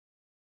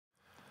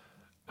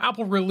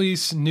Apple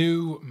released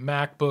new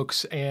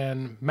MacBooks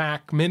and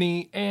Mac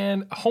Mini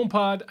and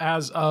HomePod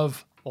as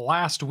of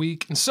last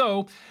week. And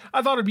so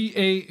I thought it'd be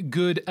a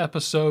good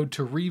episode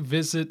to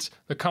revisit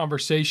the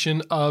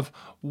conversation of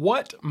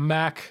what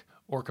Mac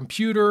or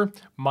computer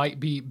might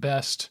be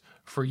best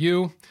for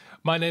you.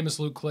 My name is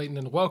Luke Clayton,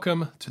 and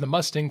welcome to the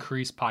Must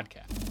Increase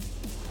podcast.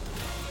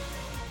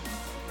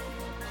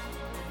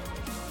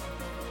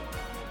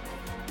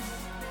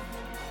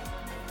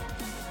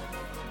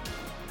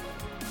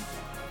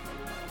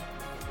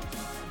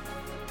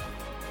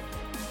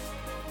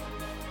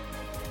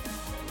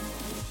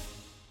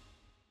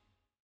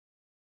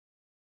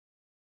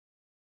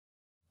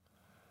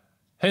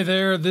 Hey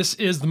there, this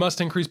is the Must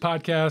Increase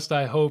podcast.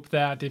 I hope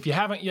that if you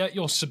haven't yet,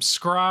 you'll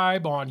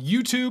subscribe on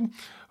YouTube.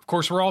 Of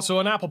course, we're also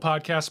on Apple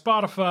Podcasts,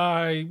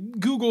 Spotify,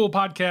 Google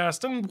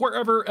Podcast, and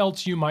wherever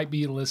else you might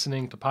be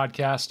listening to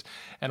podcasts.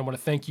 And I want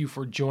to thank you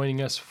for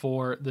joining us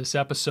for this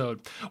episode.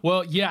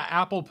 Well, yeah,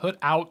 Apple put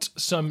out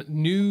some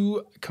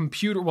new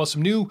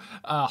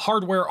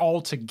hardware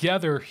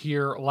altogether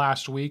here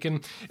last week.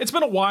 And it's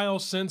been a while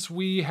since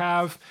we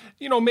have,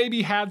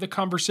 maybe had the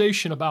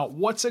conversation about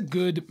what's a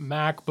good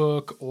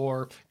MacBook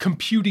or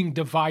computing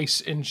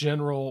device in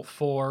general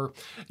for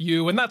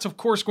you. And that's, of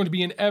course, going to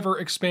be an ever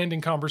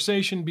expanding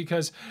conversation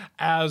because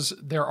as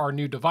there are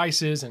new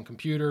devices and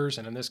computers,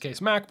 and in this case,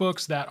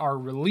 MacBooks that are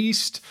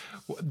released,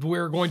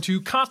 we're going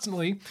to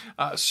constantly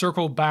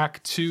circle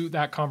back to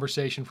that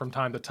conversation from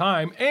time to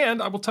time.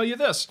 And I will tell you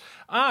this,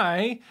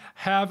 I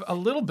have a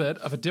little bit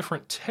of a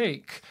different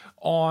take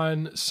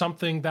on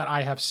something that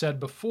I have said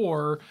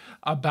before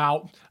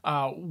about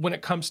when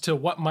it comes to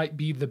what might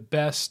be the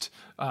best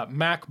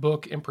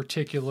MacBook in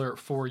particular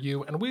for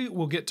you. And we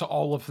will get to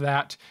all of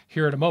that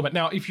here in a moment.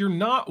 Now, if you're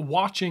not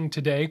watching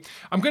today,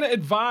 I'm going to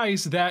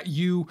advise that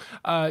you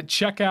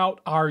check out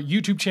our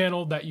YouTube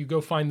channel, that you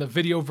go find the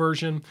video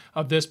version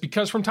of this,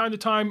 because from time to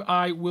time,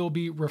 I will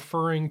be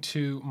referring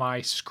to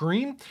my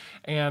screen.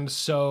 And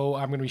so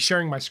I'm going to be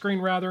sharing my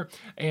screen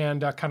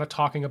and kind of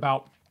talking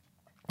about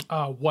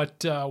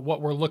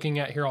what we're looking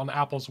at here on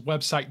Apple's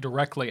website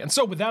directly. And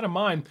so with that in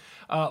mind,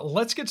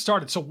 let's get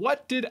started. So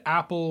what did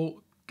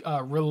Apple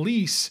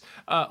release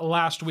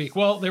last week?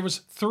 Well, there was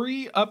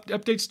three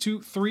updates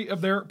to three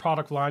of their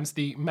product lines: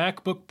 the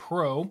MacBook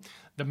Pro,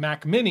 the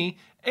Mac Mini,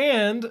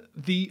 and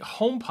the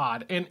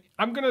HomePod. And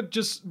I'm going to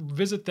just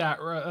visit that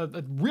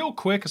real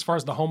quick as far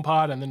as the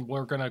HomePod, and then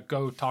we're going to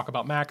go talk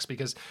about Macs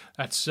because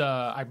that's,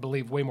 I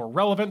believe, way more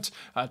relevant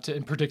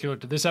in particular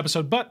to this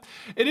episode. But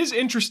it is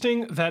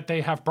interesting that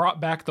they have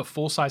brought back the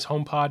full-size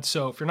HomePod.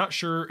 So if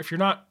you're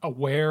not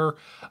aware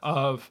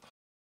of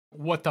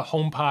what the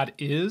HomePod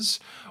is,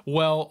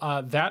 well,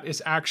 that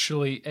is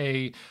actually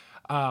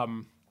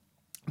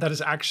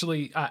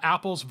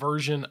Apple's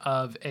version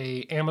of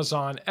a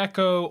Amazon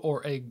Echo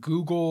or a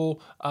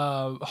Google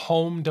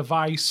Home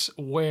device,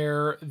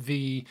 where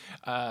the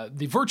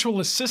virtual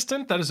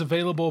assistant that is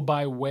available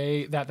by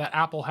way that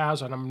Apple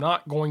has, and I'm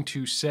not going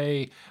to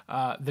say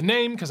the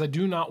name because I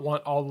do not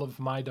want all of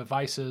my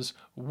devices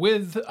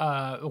with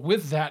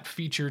that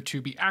feature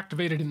to be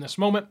activated in this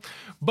moment.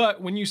 But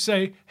when you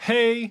say,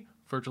 "Hey,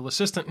 virtual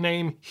assistant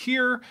name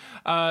here,"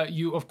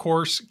 you, of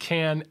course,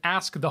 can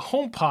ask the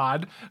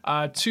HomePod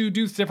to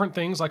do different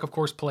things, like, of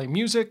course, play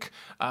music,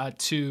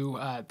 to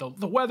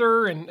the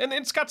weather, and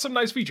it's got some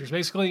nice features.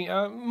 Basically,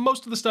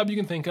 most of the stuff you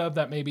can think of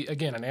that maybe,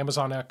 again, an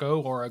Amazon Echo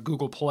or a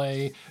Google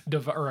Play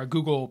or a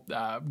Google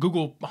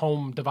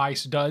Home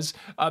device does,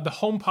 the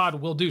HomePod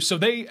will do. So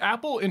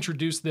Apple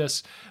introduced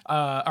this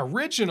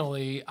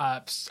originally,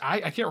 I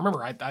can't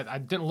remember, I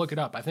didn't look it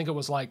up. I think it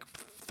was like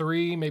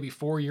 3, maybe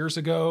 4 years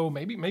ago,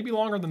 maybe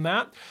longer than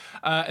that.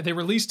 They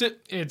released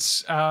it.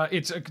 It's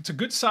a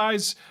good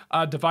size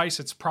device.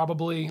 It's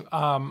probably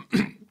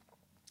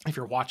if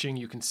you're watching,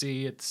 you can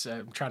see it's.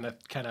 I'm trying to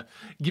kind of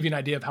give you an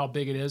idea of how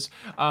big it is.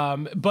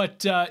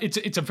 But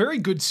it's a very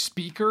good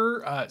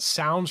speaker.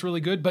 Sounds really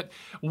good. But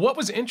what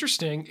was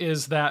interesting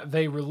is that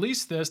they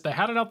released this. They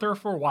had it out there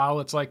for a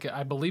while. It's like,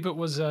 I believe it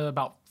was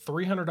about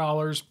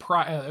 $300.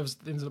 It was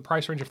in the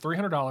price range of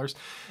 $300.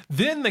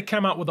 Then they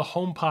came out with a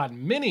HomePod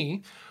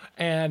Mini,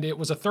 and it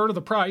was a third of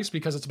the price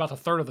because it's about a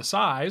third of the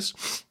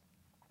size.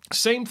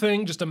 Same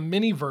thing, just a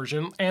mini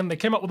version. And they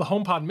came out with a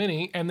HomePod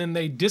Mini, and then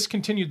they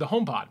discontinued the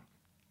HomePod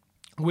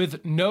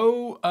with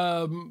no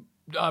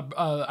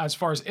as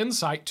far as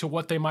insight to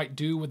what they might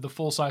do with the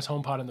full-size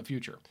HomePod in the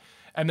future.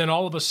 And then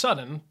all of a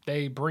sudden,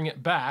 they bring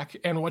it back.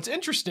 And what's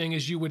interesting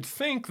is you would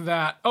think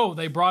that,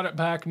 they brought it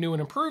back new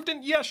and improved.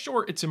 And yeah,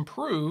 sure, it's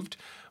improved.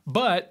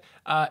 But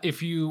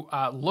if you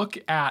look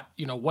at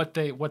what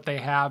they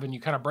have and you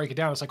kind of break it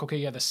down, it's like, okay,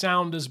 yeah, the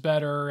sound is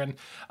better, and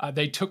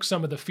they took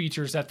some of the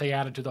features that they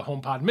added to the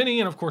HomePod Mini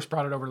and of course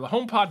brought it over to the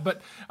HomePod.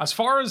 But as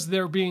far as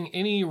there being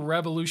any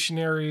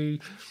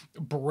revolutionary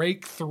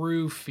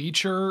breakthrough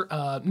feature,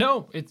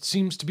 no, it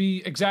seems to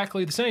be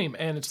exactly the same,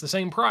 and it's the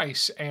same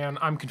price, and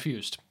I'm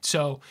confused.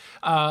 So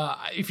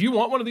if you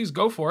want one of these,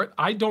 go for it.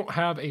 I don't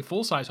have a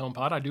full-size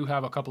HomePod. I do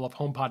have a couple of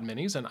HomePod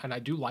Minis, and I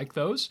do like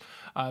those.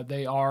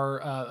 They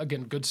are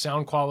Again, good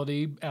sound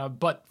quality.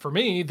 But for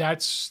me,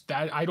 that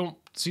I don't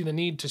see the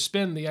need to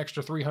spend the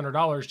extra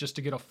 $300 just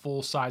to get a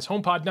full-size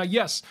HomePod. Now,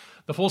 yes,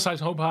 the full-size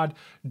HomePod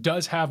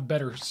does have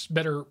better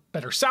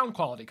sound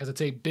quality because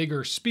it's a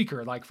bigger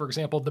speaker. Like, for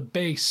example, the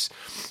bass.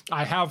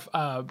 I have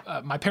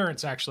my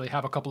parents actually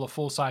have a couple of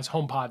full-size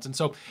HomePods, and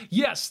so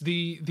yes,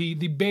 the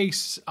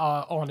bass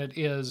on it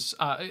is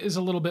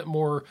a little bit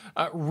more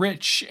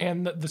rich,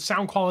 and the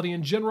sound quality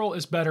in general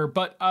is better.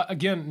 But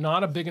again,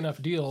 not a big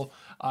enough deal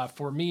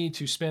for me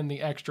to spend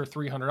the extra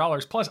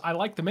 $300. Plus, I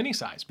like the mini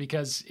size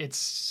because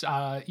it's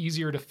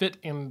easier to fit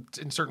in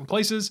certain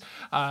places.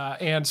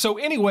 And so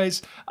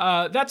anyways,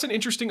 that's an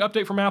interesting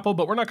update from Apple,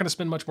 but we're not going to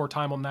spend much more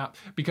time on that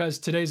because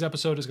today's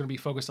episode is going to be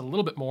focused a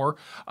little bit more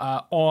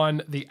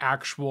on the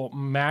actual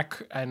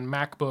Mac and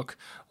MacBook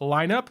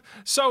lineup.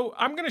 So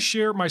I'm going to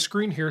share my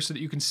screen here so that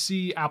you can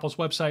see Apple's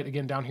website.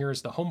 Again, down here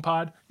is the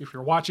HomePod. If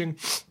you're watching,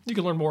 you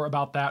can learn more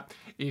about that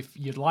if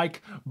you'd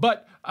like.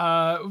 But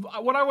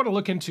what I want to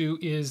look into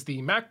is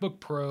the MacBook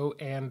Pro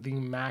and the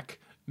Mac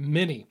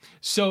Mini.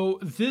 So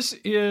this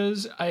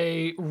is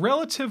a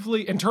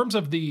relatively, in terms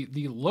of the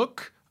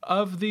look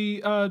of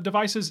the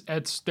devices,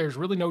 there's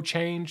really no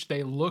change.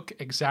 They look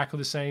exactly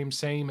the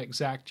same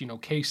exact,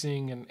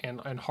 casing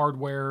and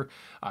hardware,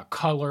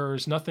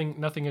 colors.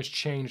 Nothing has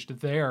changed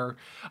there.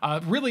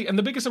 Really, and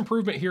the biggest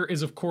improvement here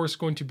is, of course,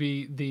 going to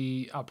be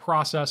the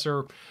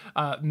processor.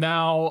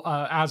 Now,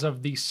 as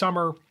of the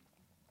summer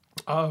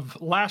of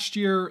last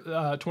year,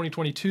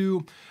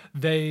 2022,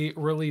 they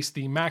released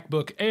the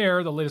MacBook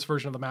Air, the latest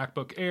version of the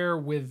MacBook Air,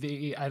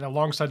 and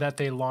alongside that,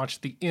 they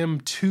launched the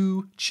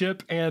M2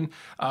 chip. And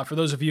for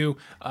those of you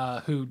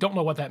who don't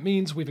know what that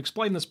means, we've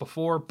explained this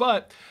before,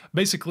 but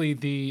basically,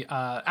 the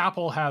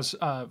Apple has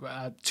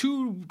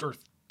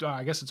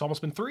I guess it's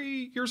almost been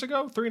 3 years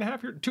ago,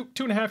 3.5 years,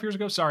 2.5 years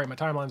ago. Sorry, my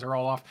timelines are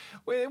all off.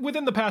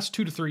 Within the past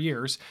 2 to 3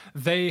 years,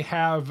 they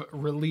have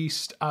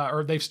released,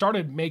 or they've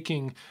started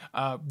making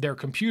their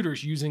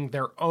computers using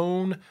their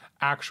own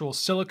actual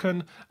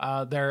silicon.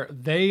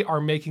 They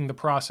are making the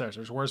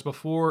processors, whereas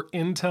before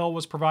Intel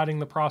was providing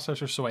the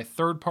processors, so a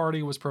third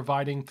party was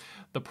providing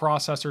the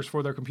processors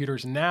for their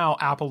computers. Now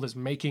Apple is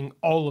making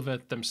all of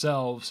it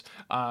themselves,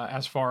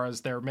 as far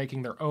as they're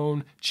making their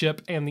own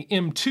chip, and the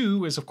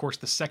M2 is, of course,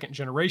 the second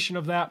generation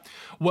of that.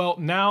 Well,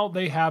 now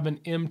they have an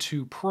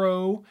M2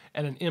 Pro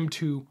and an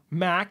M2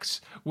 Max,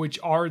 which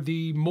are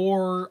the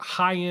more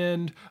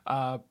high-end,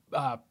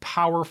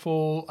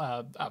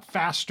 powerful,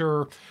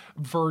 faster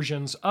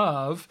versions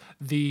of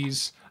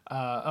these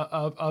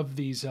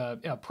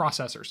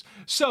processors.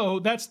 So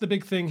that's the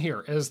big thing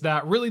here, is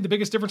that really the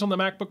biggest difference on the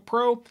MacBook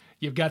Pro,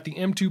 you've got the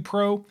M2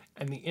 Pro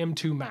and the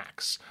M2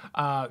 Max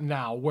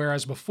now,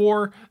 whereas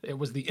before it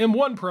was the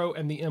M1 Pro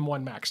and the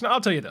M1 Max. Now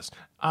I'll tell you this,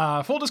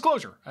 full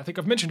disclosure, I think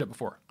I've mentioned it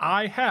before.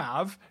 I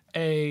have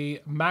a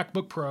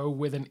MacBook Pro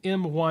with an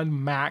M1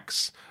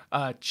 Max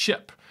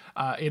chip.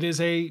 It is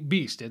a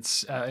beast.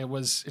 It's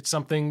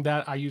something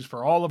that I use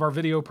for all of our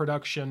video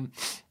production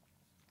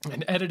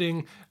and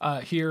editing.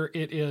 Here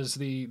it is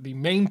the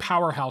main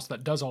powerhouse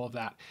that does all of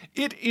that.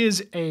 It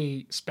is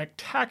a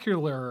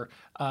spectacular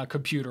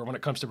computer when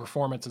it comes to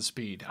performance and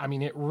speed. I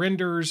mean, it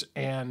renders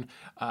and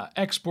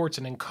exports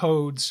and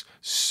encodes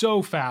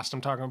so fast.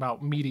 I'm talking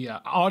about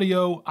media,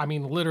 audio. I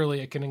mean, literally,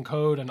 it can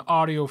encode an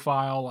audio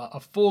file, a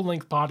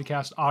full-length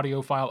podcast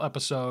audio file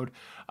episode,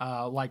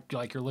 like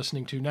you're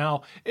listening to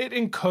now. It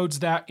encodes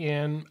that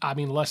in,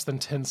 less than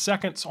 10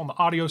 seconds on the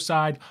audio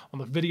side. On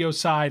the video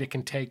side, it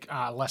can take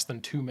less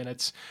than 2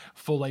 minutes,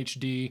 full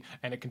HD,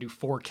 and it can do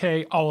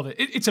 4K, all of it.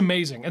 It's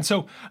amazing. And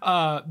so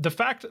the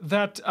fact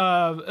that,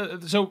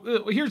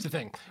 here's the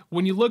thing.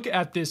 When you look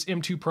at this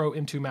M2 Pro,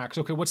 M2 Max,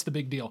 okay, what's the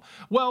big deal?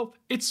 Well,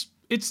 it's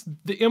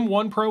the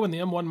M1 Pro and the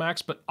M1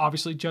 Max, but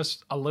obviously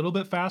just a little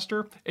bit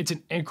faster. It's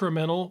an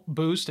incremental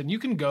boost, and you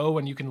can go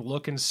and you can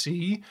look and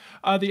see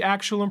the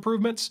actual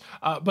improvements.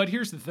 But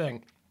here's the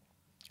thing.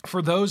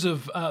 For those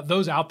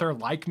out there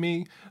like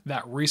me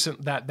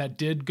that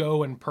did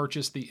go and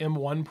purchase the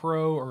M1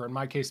 Pro, or in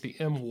my case the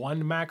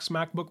M1 Max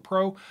MacBook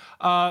Pro,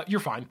 you're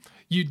fine.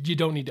 You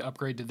don't need to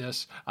upgrade to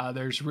this.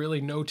 There's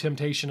really no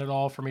temptation at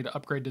all for me to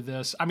upgrade to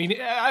this. I mean,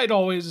 I'd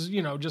always,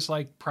 just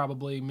like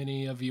probably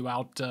many of you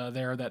out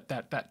there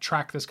that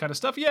track this kind of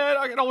stuff.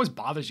 Yeah, it always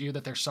bothers you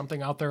that there's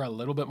something out there a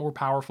little bit more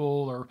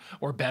powerful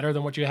or better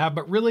than what you have.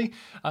 But really,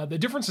 the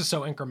difference is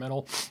so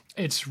incremental.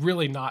 It's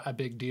really not a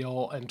big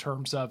deal in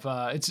terms of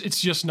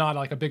it's just not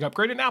like a big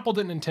upgrade, and Apple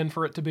didn't intend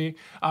for it to be.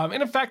 And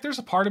in fact, there's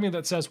a part of me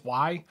that says,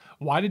 why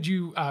did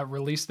you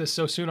release this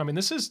so soon? I mean,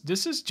 this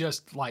is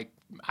just like,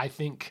 I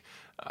think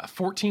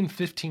 14,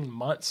 15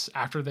 months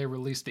after they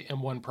released the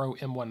M1 Pro,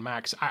 M1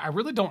 Max. I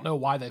really don't know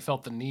why they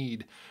felt the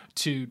need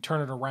to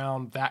turn it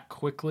around that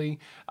quickly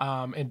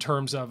in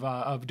terms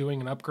of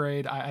doing an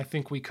upgrade. I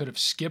think we could have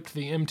skipped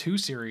the M2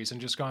 series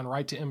and just gone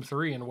right to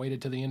M3 and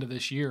waited to the end of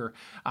this year.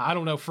 I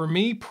don't know. For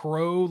me,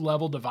 pro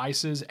level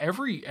devices,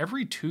 every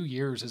 2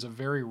 years is a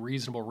very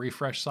reasonable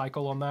refresh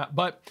cycle on that.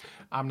 But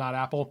I'm not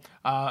Apple.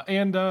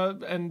 And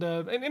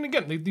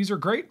again, these are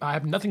great. I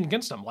have nothing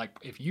against them. Like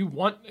if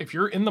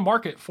you're in the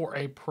market for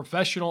a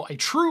professional, a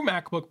true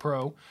MacBook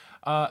Pro,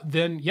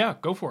 then yeah,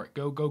 go for it.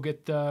 Go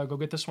get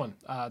this one.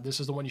 This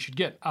is the one you should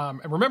get.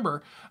 And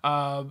remember,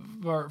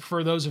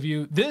 for those of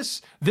you,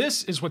 this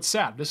is what's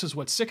sad. This is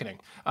what's sickening.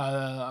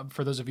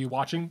 For those of you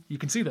watching, you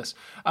can see this.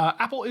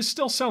 Apple is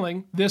still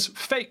selling this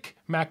fake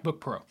MacBook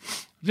Pro.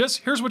 Just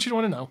here's what you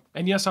want to know.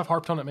 And yes, I've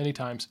harped on it many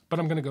times, but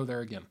I'm going to go there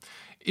again.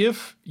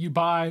 If you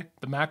buy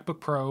the MacBook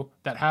Pro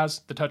that has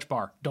the Touch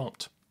Bar,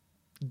 don't.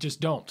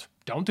 Just don't.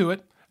 Don't do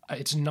it.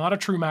 It's not a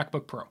true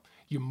MacBook Pro.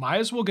 You might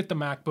as well get the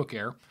MacBook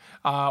Air,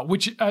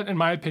 which, in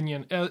my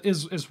opinion,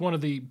 is one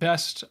of the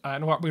best.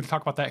 And we're going to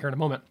talk about that here in a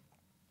moment.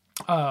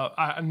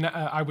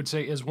 I would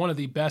say is one of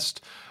the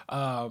best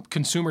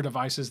consumer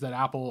devices that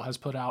Apple has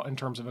put out in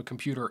terms of a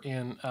computer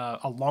in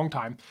a long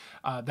time.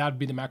 That would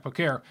be the MacBook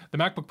Air. The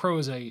MacBook Pro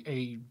is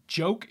a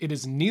joke. It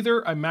is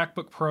neither a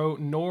MacBook Pro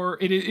nor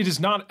it is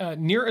not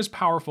near as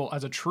powerful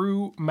as a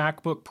true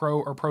MacBook Pro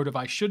or Pro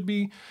device should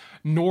be,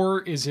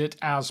 nor is it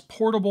as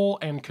portable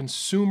and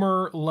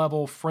consumer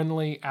level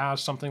friendly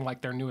as something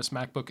like their newest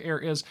MacBook Air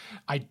is.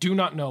 I do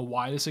not know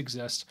why this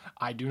exists.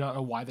 I do not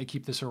know why they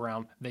keep this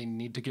around. They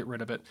need to get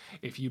rid of it.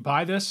 If you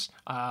buy this,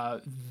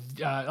 like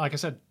I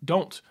said,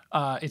 don't.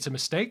 It's a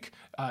mistake.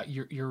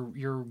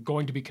 You're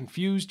going to be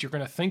confused. You're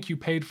going to think you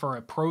paid for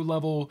a pro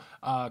level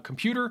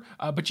computer,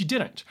 but you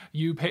didn't.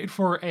 You paid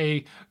for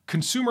a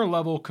consumer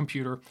level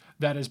computer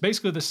that is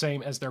basically the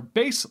same as their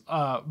baseline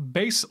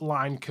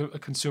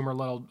consumer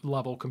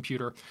level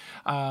computer,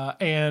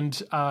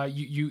 and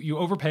you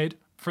overpaid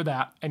for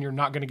that, and you're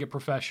not going to get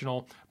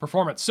professional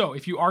performance. So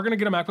if you are going to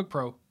get a MacBook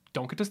Pro,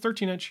 don't get this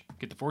 13-inch,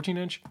 get the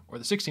 14-inch or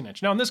the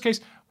 16-inch. Now, in this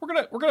case, we're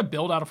gonna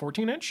build out a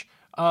 14-inch,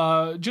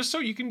 just so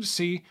you can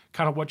see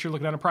kind of what you're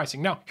looking at in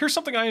pricing. Now, here's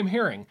something I am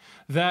hearing,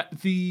 that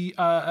the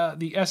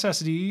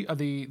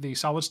SSD, the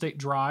solid state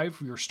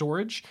drive, your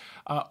storage,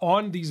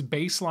 on these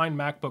baseline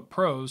MacBook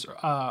Pros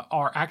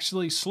are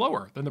actually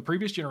slower than the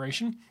previous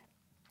generation.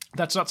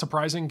 That's not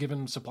surprising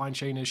given supply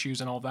chain issues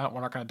and all that.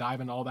 We're not going to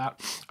dive into all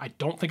that. I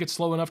don't think it's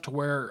slow enough to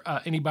where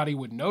anybody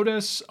would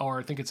notice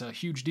or think it's a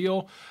huge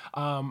deal.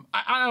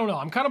 I don't know.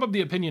 I'm kind of the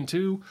opinion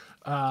too.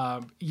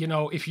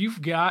 If you're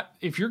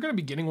going to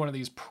be getting one of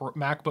these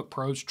MacBook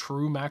Pros,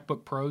 true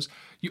MacBook Pros,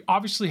 you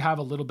obviously have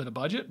a little bit of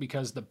budget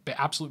because the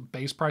absolute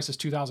base price is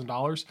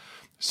 $2,000.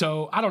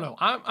 So I don't know.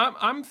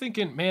 I'm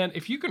thinking, man,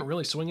 if you can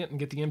really swing it and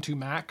get the M2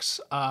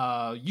 Max,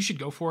 you should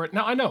go for it.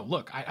 Now I know,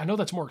 look, I know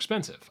that's more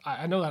expensive.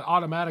 I know that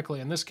automatically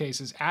in this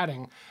case is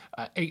adding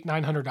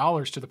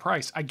 $800-900 to the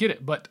price. I get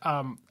it, but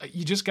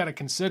you just got to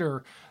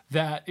consider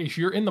that if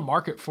you're in the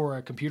market for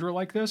a computer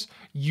like this,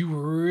 you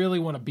really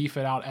want to beef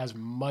it out as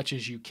much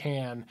as you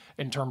can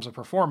in terms of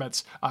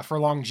performance for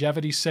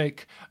longevity's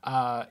sake,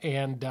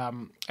 and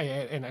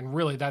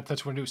really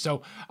that's what I do.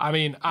 So I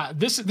mean,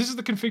 this is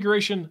the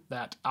configuration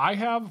that I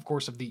have, of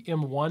course, of the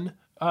M1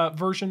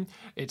 version.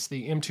 It's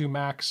the M2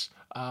 Max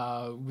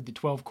with the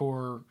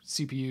 12-core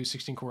CPU,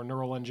 16-core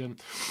neural engine,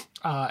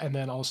 and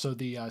then also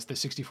the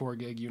 64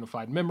 gig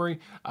unified memory.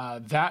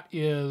 That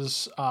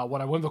is what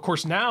I want. Of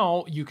course,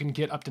 now you can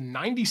get up to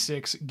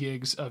 96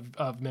 gigs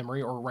of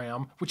memory or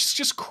RAM, which is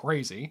just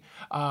crazy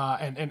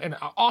and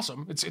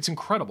awesome. It's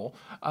incredible.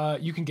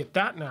 You can get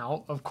that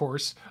now, of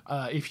course,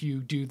 if you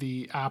do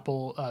the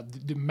Apple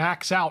the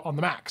max out on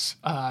the Max.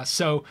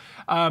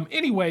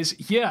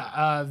 Anyways,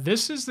 yeah,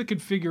 this is the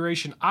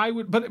configuration I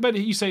would. But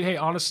you say, hey,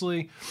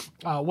 honestly,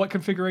 what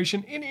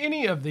configuration in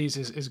any of these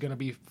is going to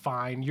be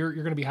fine. You're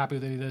going to be happy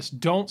with any of this.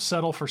 Don't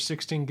settle for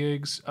 16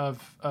 gigs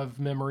of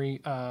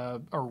memory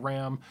or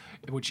RAM,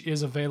 which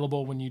is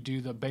available when you do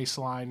the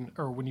baseline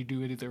or when you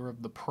do either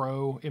of the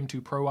Pro,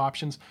 M2 Pro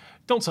options.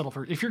 Don't settle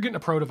for, if you're getting a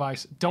Pro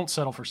device, don't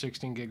settle for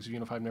 16 gigs of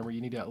unified memory.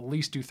 You need to at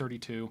least do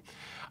 32.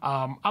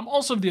 I'm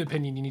also of the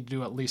opinion you need to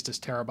do at least a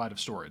terabyte of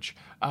storage.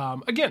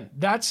 Again,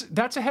 that's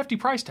a hefty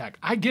price tag.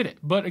 I get it.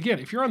 But again,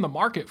 if you're on the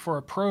market for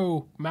a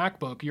Pro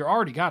MacBook, you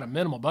already got a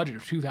minimal budget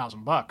of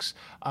 $2,000.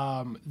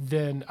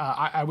 Then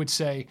I would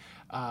say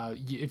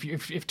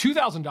if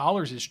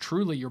 $2,000 is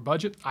truly your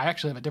budget, I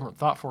actually have a different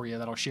thought for you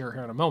that I'll share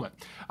here in a moment.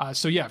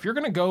 So yeah, if you're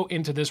going to go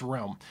into this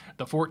realm,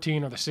 the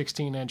 14 or the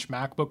 16-inch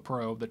MacBook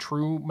Pro, the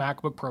true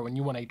MacBook Pro, and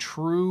you want a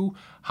true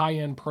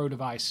high-end Pro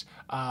device,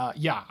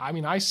 yeah, I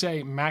mean, I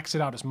say max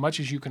it out as much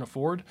as you can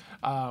afford.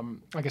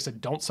 Like I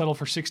said, don't settle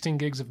for 16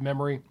 gigs of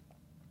memory.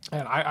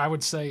 And I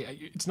would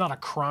say it's not a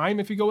crime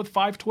if you go with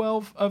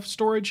 512 of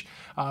storage,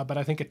 but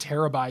I think a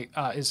terabyte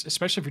is,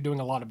 especially if you're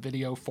doing a lot of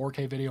video,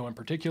 4K video in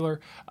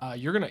particular,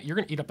 you're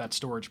gonna eat up that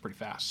storage pretty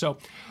fast. So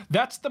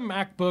that's the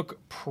MacBook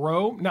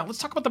Pro. Now let's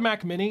talk about the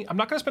Mac Mini. I'm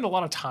not gonna spend a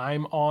lot of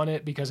time on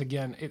it because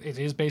again, it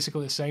is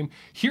basically the same.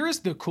 Here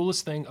is the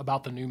coolest thing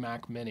about the new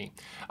Mac Mini.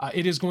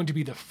 It is going to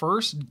be the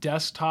first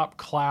desktop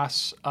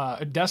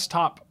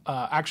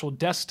actual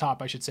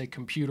desktop, I should say,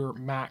 computer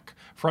Mac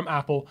from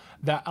Apple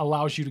that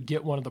allows you to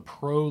get one of the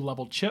Pro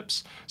level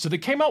chips. So they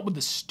came out with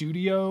the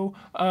Studio,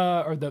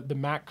 or the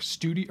Mac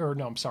Studio, or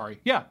no, I'm sorry.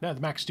 Yeah, the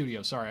Mac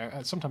Studio. Sorry,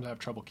 sometimes I have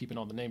trouble keeping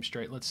all the names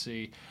straight. Let's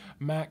see.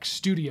 Mac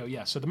Studio.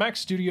 Yeah, so the Mac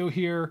Studio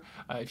here,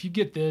 if you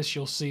get this,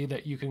 you'll see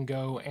that you can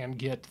go and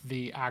get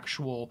the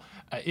actual,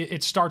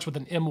 it starts with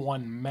an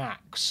M1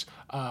 Max,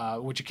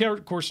 which you can,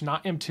 of course,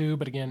 not M2,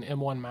 but again,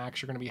 M1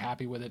 Max, you're going to be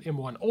happy with it.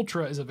 M1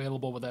 Ultra is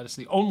available with that. It's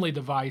the only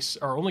device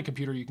or only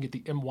computer you can get the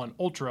M1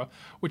 Ultra,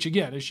 which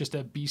again is just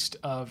a beast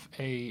of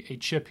a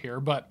chip here.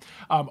 But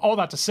all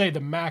that to say, the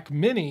Mac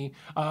Mini,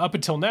 up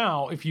until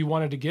now, if you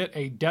wanted to get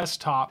a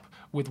desktop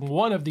with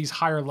one of these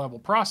higher level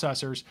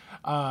processors,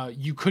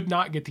 you could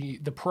not get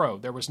the Pro.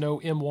 There was no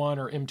M1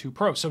 or M2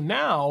 Pro. So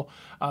now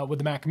with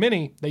the Mac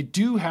Mini, they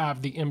do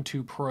have the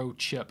M2 Pro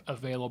chip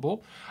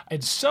available.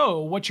 And so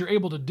what you're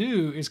able to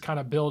do is kind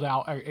of build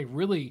out a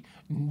really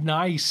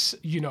nice,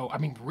 I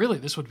mean, really,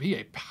 this would be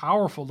a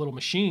powerful little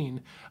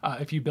machine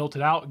if you built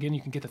it out. Again,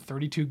 you can get the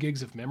 32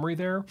 gigs of memory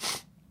there.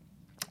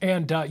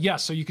 And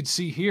so you can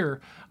see here,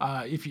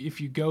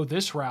 if you go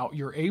this route,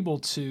 you're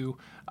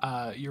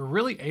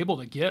really able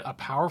to get a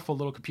powerful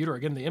little computer.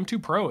 Again, the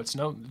M2 Pro,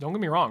 don't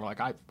get me wrong, like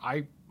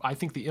I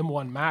think the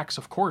M1 Max,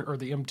 of course, or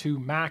the M2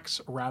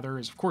 Max rather,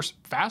 is of course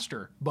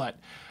faster, but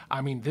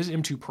I mean, this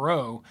M2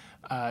 Pro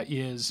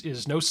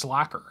is no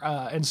slacker.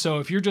 And so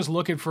if you're just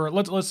looking for,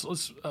 let's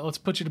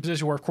put you in a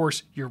position where, of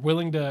course, you're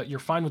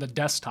fine with a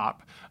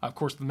desktop. Of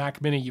course, the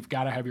Mac Mini, you've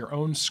got to have your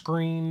own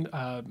screen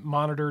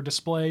monitor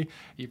display.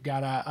 You've got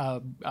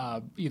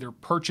to either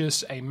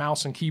purchase a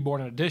mouse and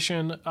keyboard in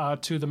addition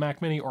to the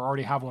Mac Mini, or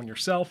already have one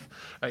yourself.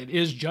 It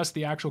is just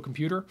the actual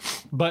computer.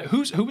 But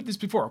who would this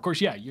before? Of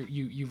course, yeah,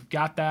 you've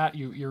got that.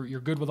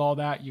 You're good with all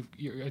that.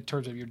 In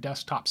terms of your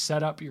desktop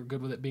setup, you're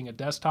good with it being a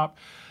desktop.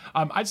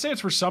 I'd say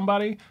it's for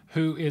somebody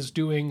who is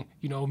doing,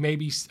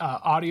 maybe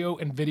audio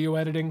and video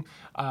editing,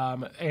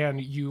 and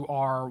you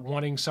are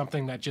wanting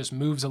something that just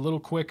moves a little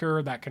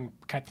quicker, that can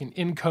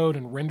encode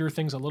and render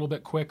things a little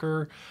bit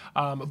quicker.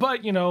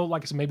 But,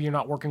 like I said, maybe you're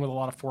not working with a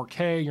lot of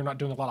 4K, you're not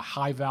doing a lot of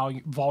high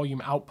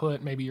volume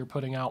output. Maybe you're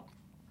putting out,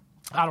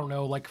 I don't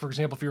know, like, for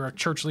example, if you're a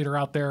church leader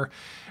out there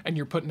and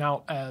you're putting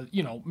out,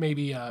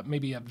 maybe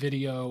a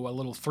video, a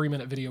little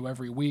 3-minute video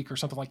every week or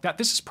something like that,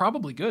 this is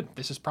probably good.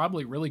 This is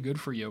probably really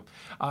good for you.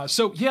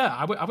 So yeah,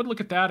 I would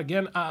look at that.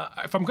 Again,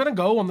 if I'm going to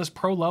go on this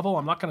Pro level,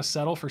 I'm not going to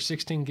settle for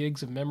 16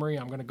 gigs of memory.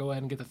 I'm going to go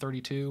ahead and get the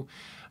 32.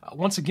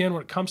 Once again,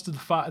 when it comes to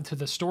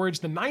the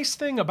storage, the nice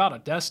thing about a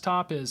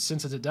desktop is,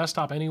 since it's a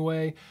desktop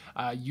anyway,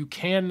 you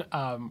can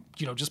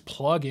just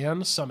plug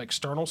in some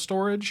external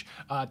storage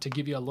to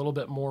give you a little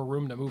bit more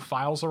room to move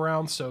files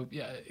around. So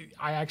yeah,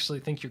 I actually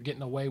think you're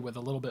getting away with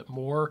a little bit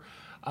more.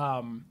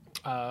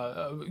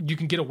 You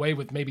can get away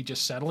with maybe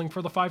just settling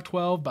for the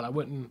 512, but I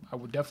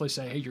would definitely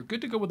say, hey, you're good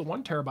to go with the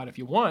 1 terabyte if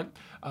you want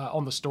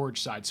on the storage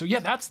side. So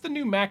yeah, that's the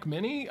new Mac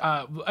Mini.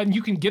 And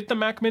you can get the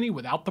Mac Mini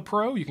without the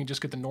Pro. You can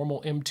just get the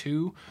normal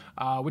M2,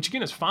 which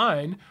again is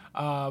fine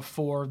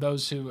for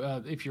those who,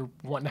 if you're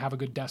wanting to have a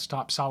good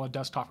solid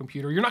desktop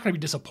computer, you're not going to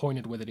be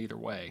disappointed with it either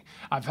way.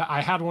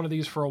 I had one of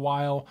these for a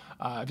while.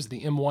 It was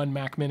the M1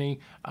 Mac Mini.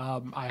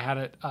 I had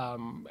it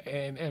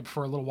and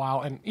for a little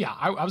while, and yeah,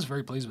 I was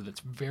very pleased with it.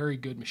 It's a very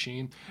good machine.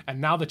 And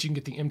now that you can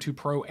get the M2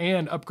 Pro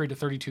and upgrade to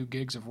 32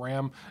 gigs of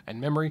RAM and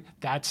memory,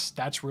 that's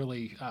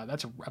really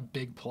that's a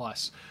big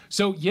plus.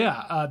 So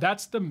yeah,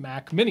 that's the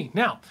Mac Mini.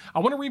 Now, I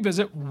want to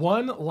revisit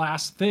one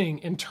last thing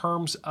in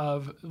terms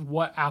of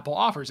what Apple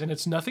offers, and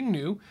it's nothing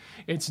new.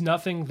 It's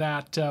nothing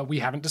that we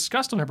haven't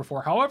discussed on here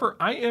before. However,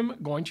 I am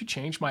going to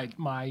change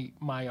my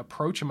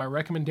approach and my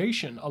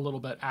recommendation a little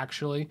bit,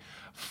 actually,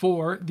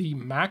 for the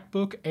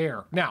MacBook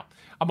Air. Now,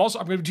 I'm going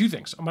to do 2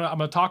 things. I'm going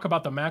to talk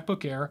about the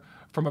MacBook Air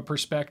from a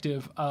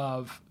perspective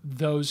of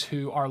those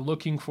who are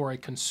looking for a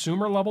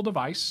consumer level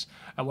device.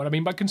 And what I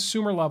mean by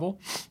consumer level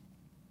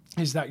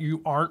is that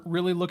you aren't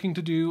really looking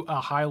to do a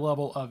high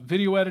level of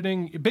video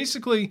editing.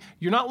 Basically,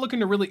 you're not looking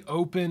to really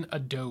open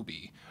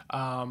Adobe.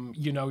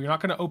 You're not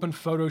going to open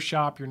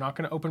Photoshop. You're not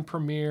going to open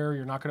Premiere.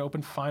 You're not going to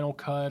open Final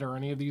Cut or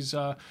any of these,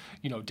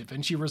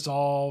 DaVinci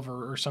Resolve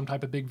or some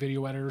type of big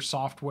video editor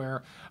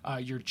software.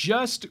 You're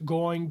just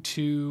going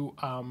to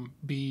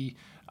be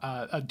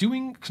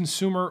doing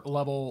consumer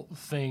level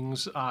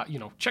things,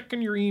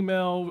 checking your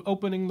email,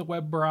 opening the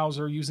web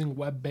browser, using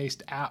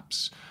web-based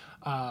apps,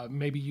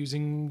 maybe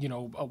using,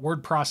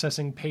 word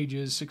processing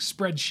pages,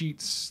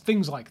 spreadsheets,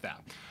 things like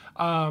that.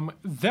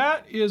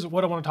 That is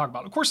what I want to talk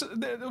about. Of course,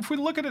 if we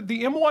look at it,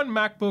 the M1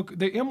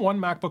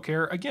 MacBook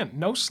Air, again,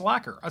 no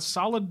slacker, a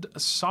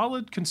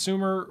solid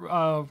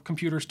consumer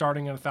computer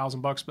starting at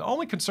 $1,000. But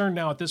only concern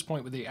now at this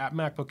point with the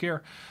MacBook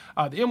Air,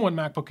 the M1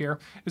 MacBook Air,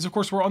 is of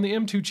course we're on the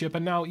M2 chip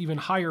and now even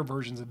higher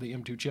versions of the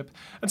M2 chip.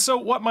 And so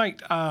what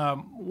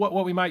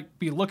we might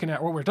be looking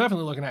at, what we're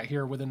definitely looking at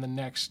here within the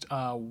next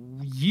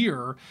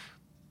year,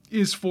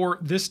 is for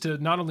this to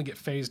not only get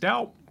phased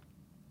out,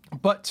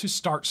 but to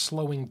start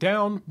slowing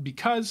down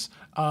because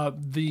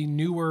the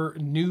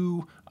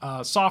new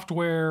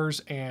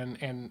softwares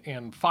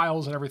and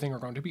files and everything are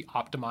going to be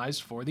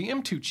optimized for the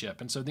M2 chip.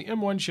 And so the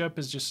M1 chip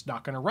is just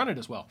not going to run it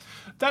as well.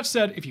 That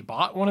said, if you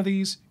bought one of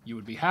these, you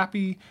would be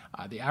happy.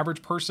 The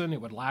average person, it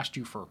would last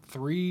you for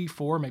 3,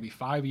 4, maybe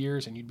 5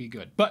 years and you'd be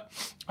good. But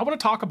I want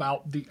to talk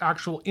about the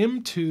actual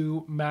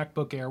M2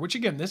 MacBook Air, which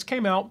again, this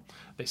came out.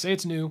 They say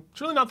it's new.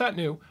 It's really not that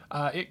new.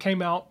 It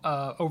came out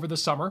over the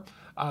summer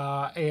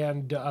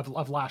and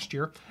of last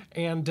year.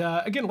 And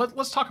again,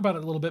 let's talk about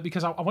it a little bit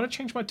because I want to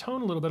change my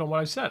tone a little bit on what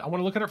I said. I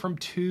want to look at it from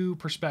two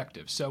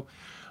perspectives. So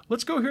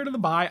let's go here to the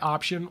buy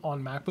option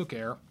on MacBook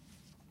Air.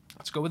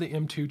 Let's go with the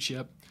M2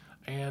 chip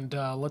and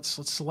let's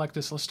select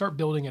this. Let's start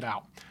building it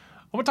out.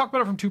 I want to talk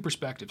about it from two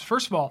perspectives.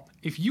 First of all,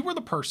 if you were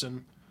the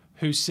person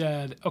who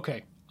said,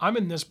 okay, I'm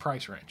in this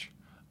price range.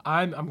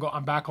 I'm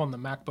back on the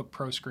MacBook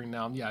Pro screen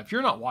now. And yeah, if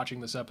you're not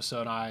watching this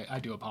episode, I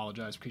do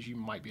apologize because you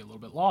might be a little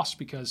bit lost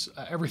because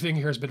everything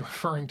here has been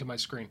referring to my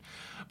screen.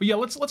 But yeah,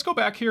 let's go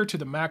back here to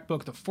the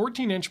MacBook, the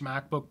 14-inch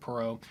MacBook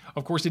Pro.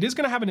 Of course, it is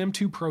going to have an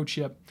M2 Pro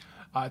chip.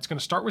 It's going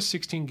to start with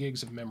 16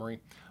 gigs of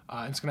memory.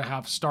 It's going to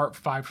have start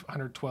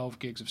 512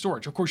 gigs of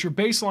storage. Of course, your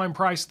baseline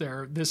price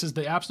there, this is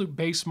the absolute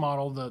base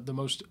model, the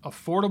most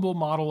affordable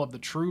model of the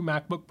true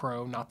MacBook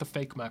Pro, not the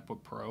fake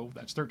MacBook Pro.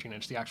 That's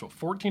 13-inch. The actual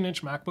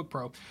 14-inch MacBook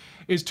Pro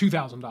is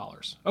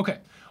 $2,000. Okay,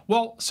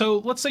 well, so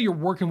let's say you're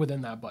working within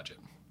that budget.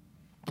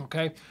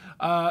 Okay,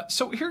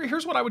 so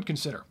here's what I would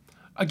consider.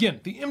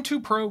 Again, the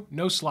M2 Pro,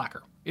 no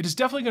slacker. It is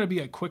definitely going to be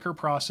a quicker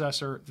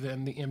processor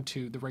than the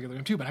M2, the regular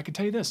M2, but I can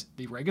tell you this,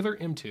 the regular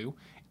M2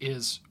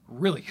 is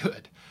really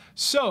good.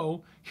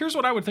 So here's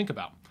what I would think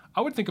about. I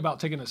would think about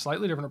taking a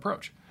slightly different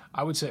approach.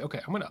 I would say,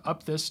 okay, I'm going to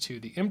up this to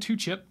the M2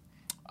 chip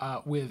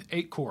with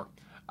 8 core.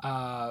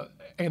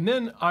 And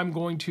then I'm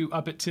going to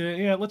up it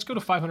to, let's go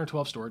to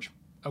 512 storage.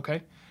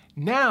 Okay.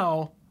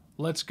 Now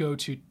let's go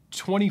to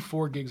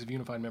 24 gigs of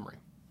unified memory.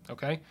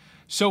 Okay.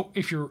 So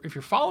if you're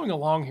following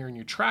along here and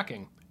you're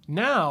tracking,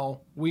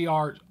 now we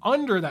are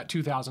under that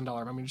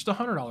 $2,000. I mean, just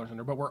 $100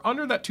 under, but we're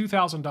under that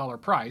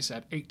 $2,000 price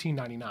at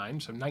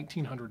 $1,899, so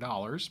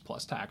 $1,900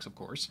 plus tax, of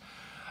course.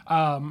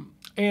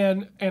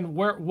 And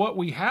what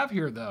we have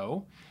here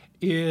though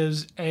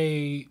is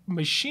a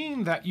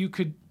machine that you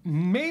could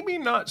maybe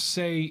not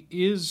say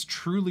is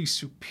truly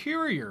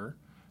superior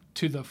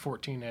to the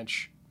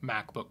 14-inch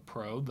MacBook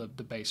Pro, the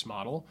base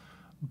model,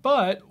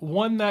 but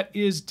one that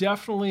is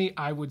definitely,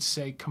 I would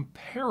say,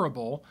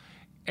 comparable.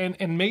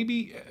 And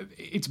maybe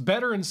it's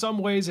better in some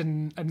ways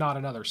and not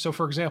in others. So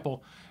for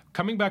example,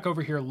 coming back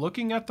over here,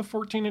 looking at the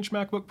 14-inch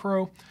MacBook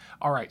Pro.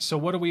 All right, so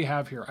what do we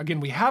have here? Again,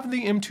 we have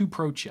the M2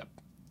 Pro chip.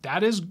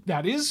 That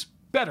is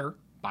better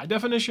by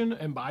definition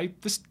and by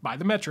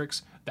the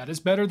metrics. That is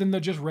better than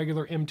the just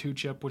regular M2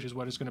 chip, which is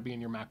what is going to be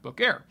in your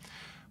MacBook Air.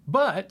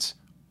 But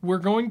we're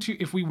going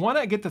to, if we want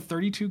to get the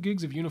 32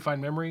 gigs of unified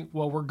memory,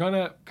 well, we're going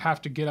to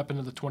have to get up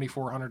into the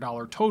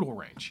 $2,400 total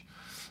range.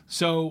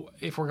 So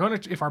if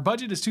our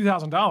budget is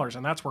 $2,000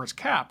 and that's where it's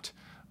capped,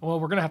 well,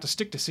 we're going to have to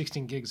stick to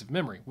 16 gigs of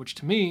memory, which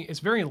to me is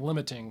very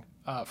limiting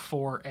that's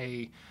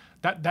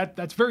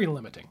very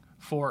limiting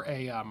for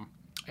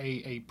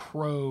a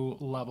pro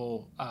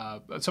level,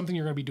 something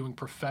you're going to be doing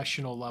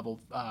professional level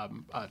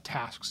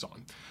tasks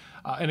on.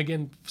 And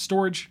again,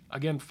 storage,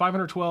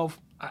 512.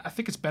 I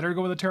think it's better to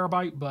go with a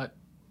terabyte, but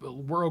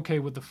we're okay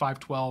with the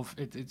 512.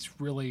 It's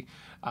really,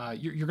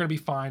 you're going to be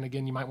fine.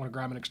 Again, you might want to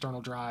grab an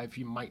external drive.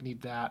 You might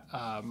need that.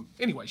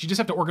 Anyways, you just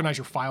have to organize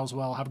your files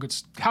well,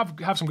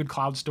 have some good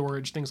cloud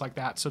storage, things like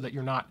that, so that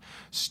you're not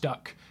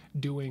stuck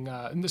doing,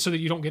 so that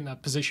you don't get in a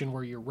position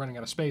where you're running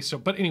out of space. So,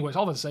 but anyways,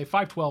 all that to say,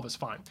 512 is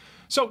fine.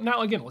 So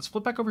now again, let's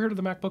flip back over here to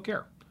the MacBook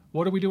Air.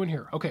 What are we doing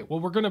here? Okay, well,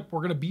 we're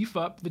gonna beef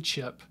up the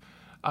chip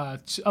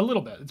a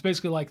little bit. It's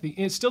basically like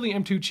it's still the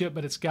M2 chip,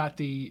 but it's got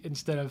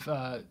instead of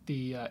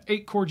the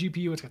 8-core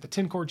GPU, it's got the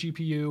 10-core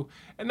GPU,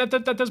 and that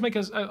does make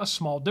a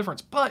small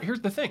difference. But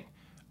here's the thing.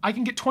 I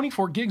can get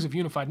 24 gigs of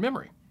unified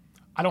memory.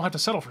 I don't have to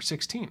settle for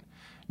 16.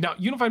 Now,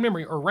 unified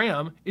memory, or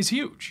RAM, is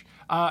huge.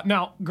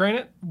 Now,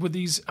 granted, with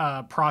these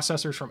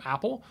processors from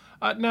Apple,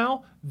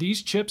 now,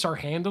 these chips are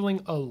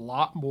handling a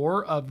lot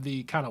more of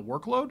the kind of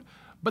workload,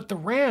 but the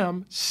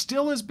RAM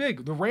still is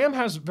big. The RAM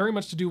has very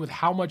much to do with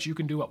how much you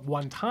can do at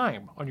one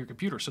time on your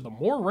computer. So the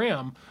more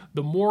RAM,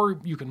 the more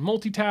you can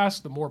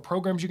multitask, the more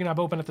programs you can have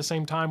open at the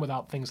same time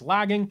without things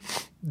lagging.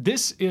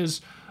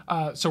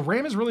 So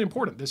RAM is really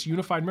important, this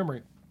unified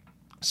memory.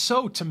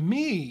 So to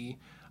me,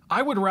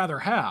 I would rather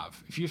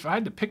have, if I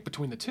had to pick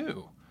between the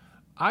two,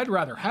 I'd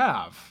rather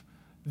have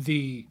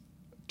the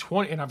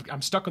 20, and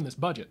I'm stuck on this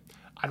budget,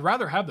 I'd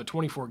rather have the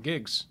 24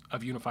 gigs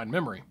of unified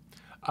memory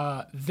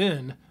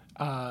than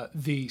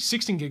the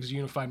 16 gigs of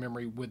unified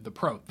memory with the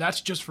Pro.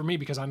 That's just for me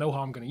because I know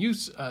how I'm going to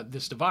use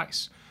this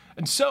device.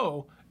 And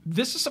so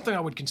this is something I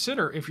would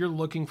consider if you're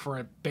looking for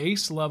a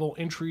base level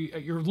entry.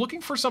 You're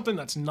looking for something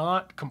that's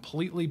not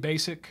completely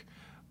basic,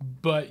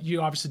 but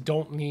you obviously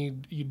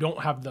you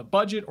don't have the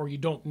budget, or you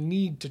don't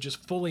need to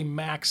just fully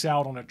max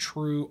out on a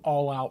true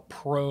all-out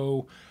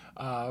pro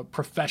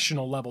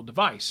professional level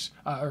device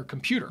or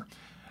computer.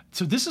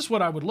 So this is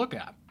what I would look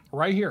at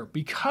right here,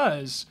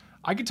 because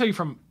I can tell you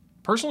from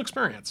personal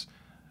experience,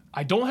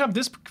 I don't have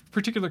this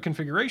particular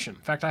configuration.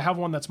 In fact, I have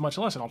one that's much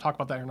less, and I'll talk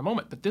about that in a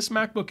moment. But this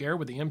MacBook Air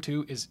with the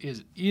M2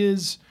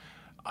 is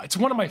it's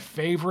one of my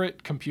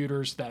favorite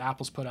computers that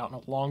Apple's put out in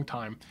a long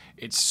time.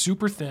 It's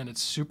super thin,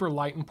 it's super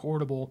light and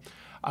portable.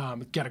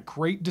 Got a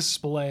great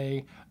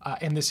display,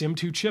 and this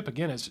M2 chip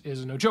again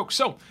is no joke.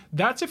 So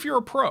that's if you're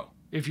a pro.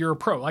 If you're a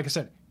pro, like I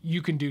said,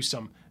 you can do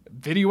some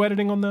video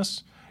editing on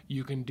this.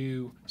 You can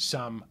do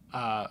some,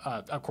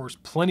 of course,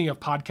 plenty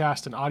of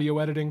podcast and audio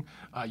editing.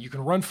 You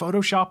can run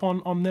Photoshop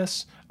on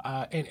this,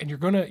 and you're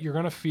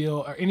gonna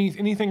feel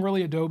anything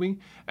really Adobe.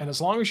 And as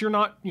long as you're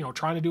not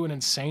trying to do an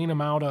insane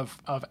amount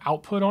of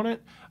output on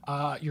it,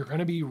 you're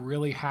gonna be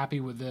really happy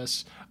with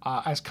this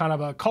as kind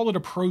of call it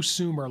a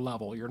prosumer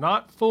level. You're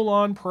not full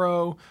on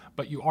pro,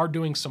 but you are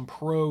doing some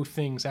pro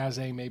things as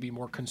a maybe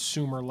more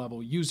consumer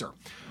level user.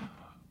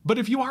 But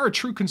if you are a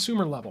true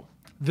consumer level,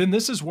 then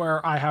this is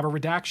where I have a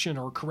redaction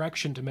or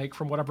correction to make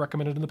from what I've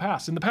recommended in the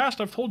past. In the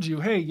past, I've told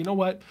you, hey, you know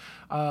what?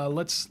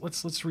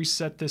 Let's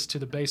reset this to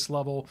the base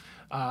level.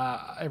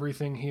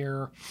 Everything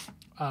here.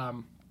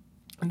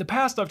 In the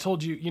past, I've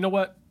told you, you know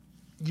what?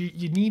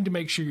 You need to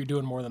make sure you're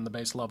doing more than the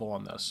base level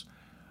on this.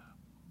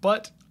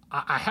 But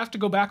I have to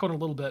go back on a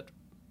little bit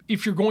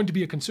if you're going to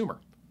be a consumer,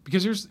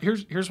 because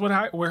here's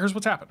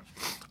what's happened.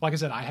 Like I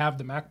said, I have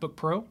the MacBook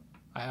Pro.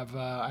 I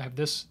have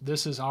this.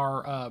 This is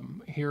our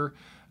here.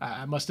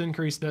 I must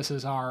increase. This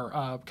is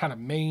our kind of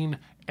main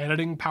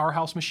editing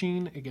powerhouse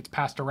machine. It gets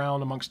passed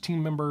around amongst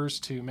team members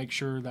to make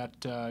sure that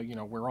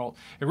we're all.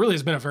 It really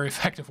has been a very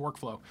effective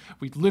workflow.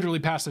 We literally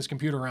pass this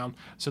computer around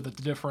so that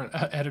the different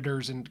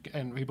editors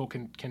and people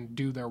can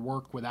do their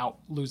work without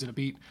losing a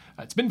beat.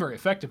 It's been very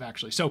effective,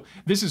 actually. So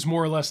this is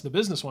more or less the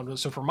business one.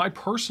 So for my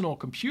personal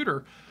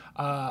computer,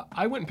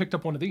 I went and picked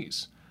up one of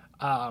these,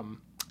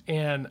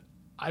 and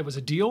it was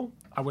a deal.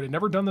 I would have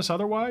never done this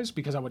otherwise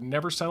because I would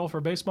never settle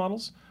for base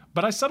models.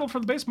 But I settled for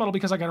the base model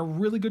because I got a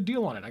really good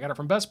deal on it. I got it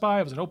from Best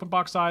Buy. It was an open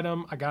box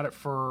item. I got it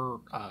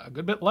for a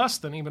good bit less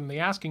than even the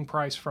asking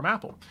price from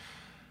Apple.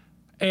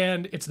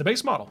 And it's the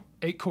base model,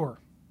 8 core,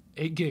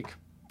 8 gig,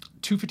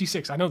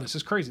 256. I know this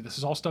is crazy. This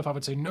is all stuff I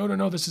would say,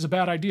 no, this is a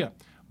bad idea.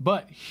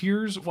 But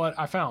here's what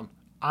I found.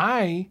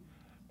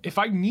 If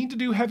I need to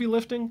do heavy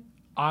lifting,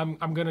 I'm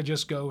going to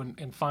just go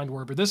and find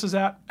wherever this is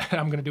at.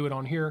 I'm going to do it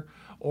on here,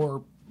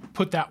 or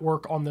put that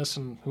work on this,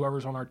 and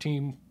whoever's on our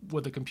team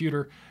with the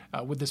computer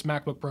with this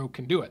MacBook Pro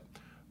can do it.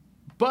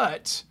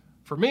 But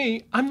for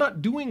me, I'm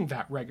not doing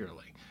that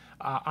regularly.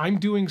 I'm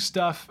doing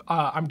stuff.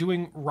 I'm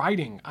doing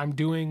writing. I'm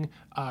doing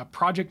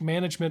project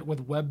management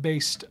with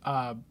web-based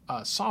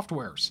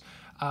softwares.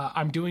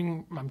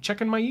 I'm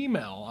checking my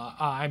email.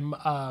 I'm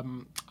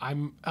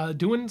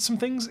doing some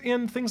things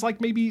in things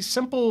like maybe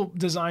simple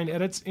design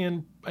edits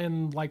in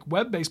like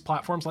web-based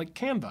platforms like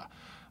Canva.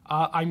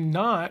 I'm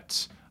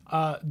not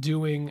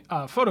doing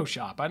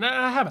Photoshop. And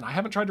I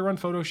haven't tried to run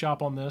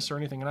Photoshop on this or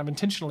anything, and I've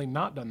intentionally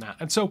not done that.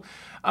 And so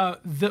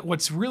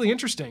what's really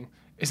interesting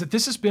is that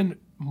this has been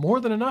more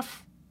than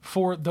enough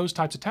for those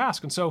types of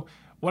tasks. And so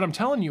what I'm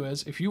telling you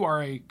is, if you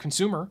are a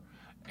consumer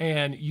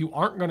and you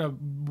aren't going to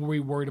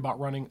be worried about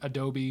running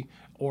Adobe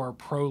or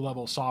pro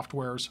level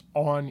softwares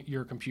on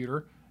your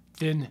computer,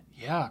 then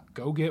yeah,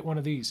 go get one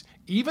of these.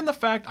 Even the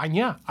fact,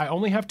 I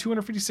only have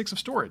 256 of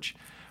storage.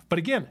 But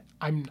again,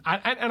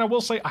 I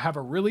will say I have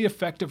a really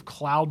effective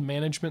cloud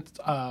management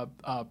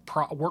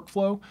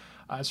workflow.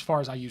 As far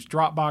as I use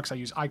Dropbox, I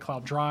use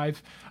iCloud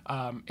Drive,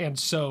 and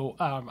so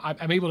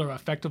I'm able to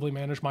effectively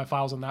manage my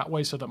files in that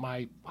way, so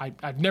that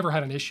I've never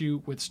had an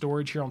issue with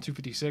storage here on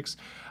 256.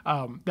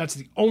 That's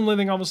the only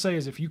thing I will say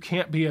is, if you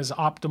can't be as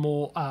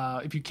optimal,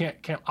 if you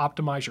can't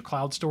optimize your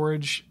cloud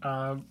storage,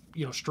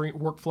 stream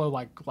workflow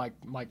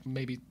like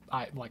maybe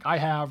I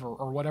have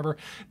or whatever,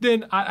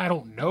 then I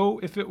don't know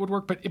if it would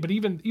work. But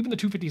even the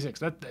 256,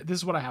 this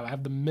is what I have. I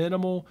have the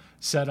minimal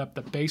setup,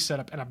 the base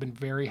setup, and I've been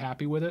very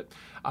happy with it.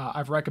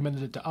 I've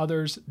recommended it to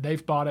others.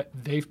 They've bought it.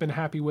 They've been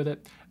happy with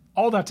it.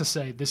 All that to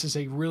say, this is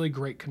a really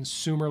great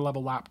consumer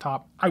level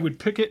laptop. I would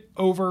pick it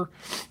over.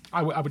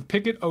 I would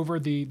pick it over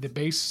the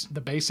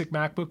basic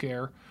MacBook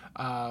Air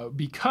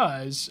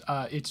because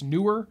it's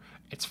newer,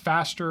 it's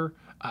faster,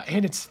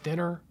 and it's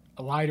thinner,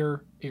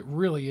 lighter. It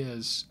really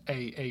is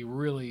a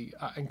really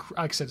like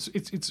I said,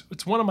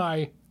 it's one of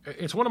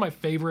my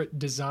favorite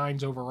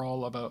designs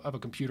overall of a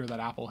computer that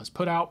Apple has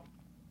put out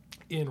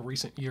in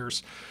recent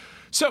years.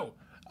 So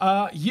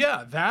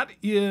that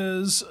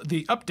is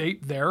the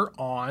update there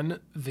on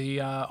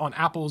on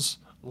Apple's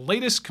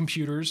latest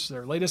computers,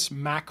 their latest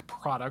Mac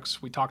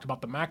products. We talked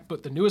about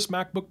the newest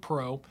MacBook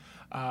Pro.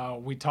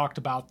 We talked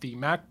about the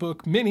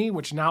MacBook Mini,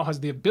 which now has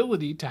the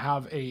ability to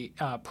have a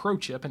Pro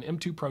chip, an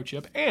M2 Pro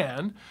chip,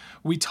 and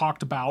we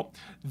talked about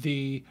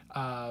we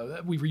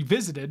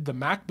revisited the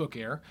MacBook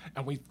Air,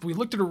 and we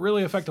looked at a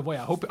really effective way.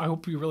 I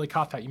hope you really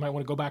caught that. You might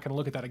want to go back and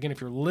look at that again.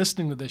 If you're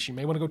listening to this, you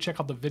may want to go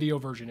check out the video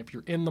version. If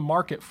you're in the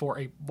market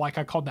for like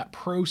I called that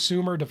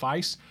prosumer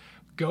device,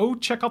 go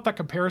check out that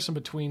comparison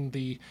between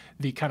the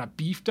kind of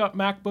beefed up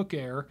MacBook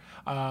Air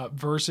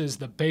versus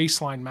the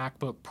baseline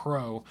MacBook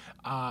Pro,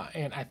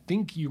 and I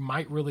think you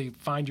might really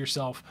find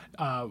yourself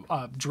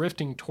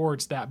drifting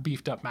towards that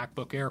beefed up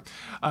MacBook Air.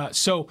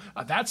 So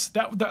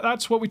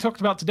that's what we talked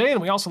about today,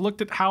 and we also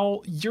looked at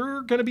how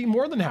you're going to be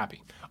more than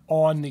happy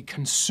on the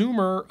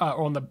consumer,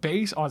 on the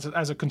base,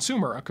 as a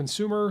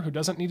consumer who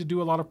doesn't need to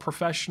do a lot of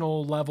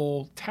professional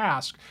level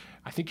tasks.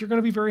 I think you're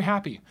going to be very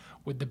happy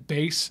with the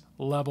base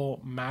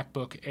level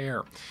MacBook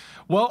Air.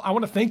 Well, I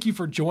want to thank you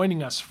for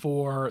joining us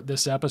for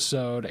this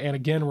episode, and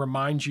again,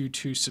 remind you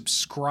to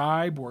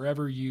subscribe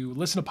wherever you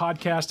listen to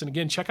podcasts. And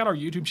again, check out our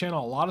YouTube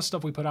channel. A lot of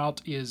stuff we put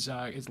out is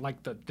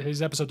like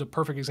today's episode's a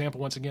perfect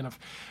example, once again, of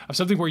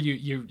something where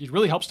it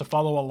really helps to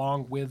follow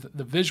along with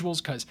the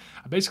visuals, because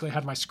I basically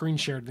had my screen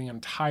shared the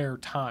entire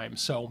time.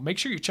 So make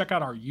sure you check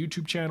out our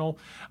YouTube channel,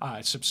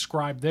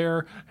 subscribe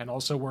there, and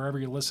also wherever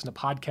you listen to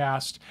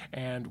podcasts.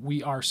 And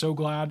we are so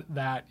glad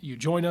that you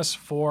join us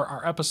for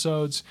our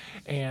episodes,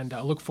 and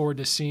look forward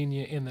to seeing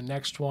you in the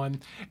next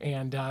one.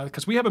 And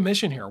because we have a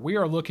mission here, we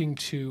are looking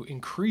to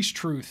increase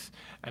truth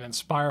and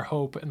inspire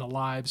hope in the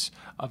lives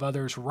of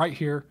others right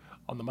here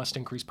on the Must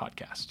Increase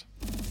podcast.